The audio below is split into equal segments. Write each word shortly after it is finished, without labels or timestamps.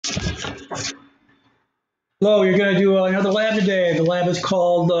Hello, you're going to do another lab today. The lab is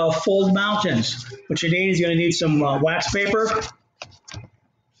called Fold Mountains. What you need is you're going to need some wax paper.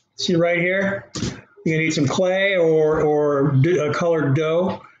 See right here? You're going to need some clay or colored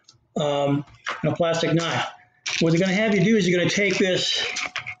dough and a plastic knife. What they're going to have you do is you're going to take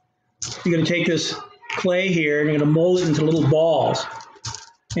this clay here and you're going to mold it into little balls.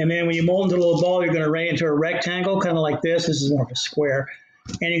 And then when you mold into a little ball, you're going to write into a rectangle, kind of like this. This is more of a square.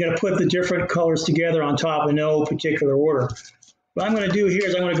 And you're going to put the different colors together on top in no particular order. What I'm going to do here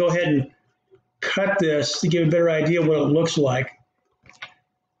is I'm going to go ahead and cut this to give a better idea of what it looks like.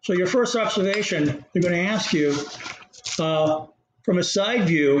 So your first observation, they're going to ask you, from a side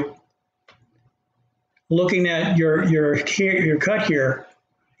view, looking at your cut here,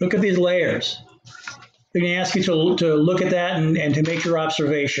 look at these layers. They're going to ask you to look at that and to make your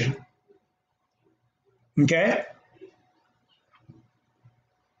observation. Okay?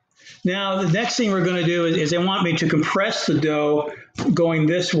 Now, the next thing we're going to do is they want me to compress the dough going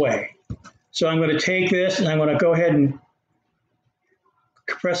this way. So I'm going to take this and I'm going to go ahead and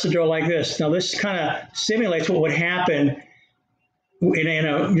compress the dough like this. Now, this kind of simulates what would happen in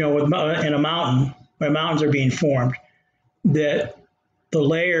a mountain, where mountains are being formed, that the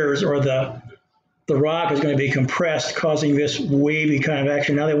layers or the rock is going to be compressed, causing this wavy kind of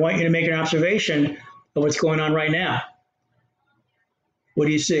action. Now they want you to make an observation of what's going on right now. What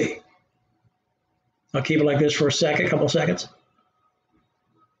do you see? I'll keep it like this for a second, couple of seconds.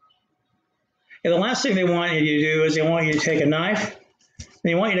 And the last thing they want you to do is they want you to take a knife and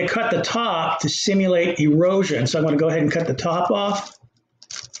they want you to cut the top to simulate erosion. So I'm going to go ahead and cut the top off.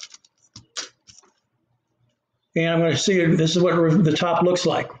 And I'm going to see, this is what the top looks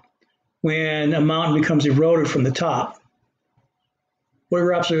like when a mountain becomes eroded from the top. What are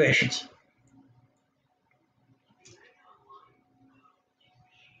your observations?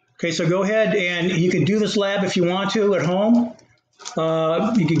 Okay, so go ahead and you can do this lab if you want to at home.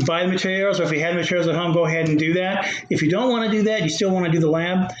 You can buy the materials, or if you have materials at home, go ahead and do that. If you don't want to do that, you still want to do the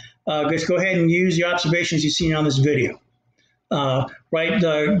lab, just go ahead and use the observations you've seen on this video. Go to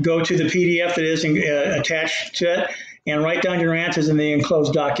the PDF that is attached to it and write down your answers in the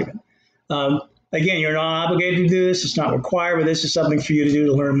enclosed document. Again, you're not obligated to do this. It's not required, but this is something for you to do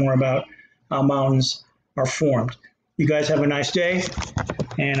to learn more about how mountains are formed. You guys have a nice day,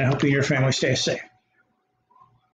 and I hope you and your family stay safe.